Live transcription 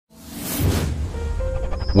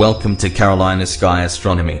Welcome to Carolina Sky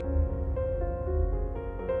Astronomy.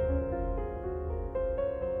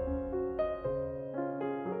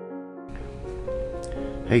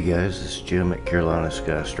 Hey guys, this is Jim at Carolina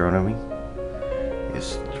Sky Astronomy.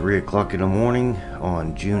 It's 3 o'clock in the morning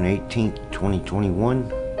on June 18th, 2021.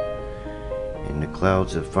 And the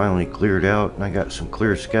clouds have finally cleared out and I got some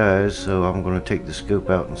clear skies, so I'm going to take the scope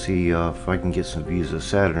out and see if I can get some views of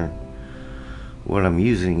Saturn. What I'm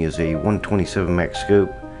using is a 127 max scope.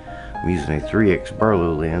 I'm using a 3x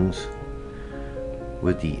Barlow lens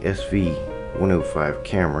with the SV105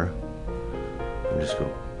 camera. I'm just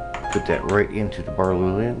going to put that right into the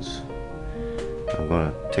Barlow lens. I'm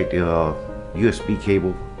going to take the USB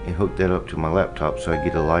cable and hook that up to my laptop so I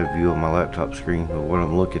get a live view of my laptop screen of what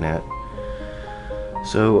I'm looking at.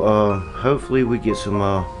 So hopefully we get some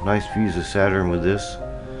nice views of Saturn with this.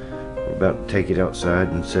 We're about to take it outside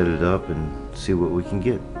and set it up and see what we can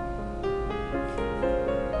get.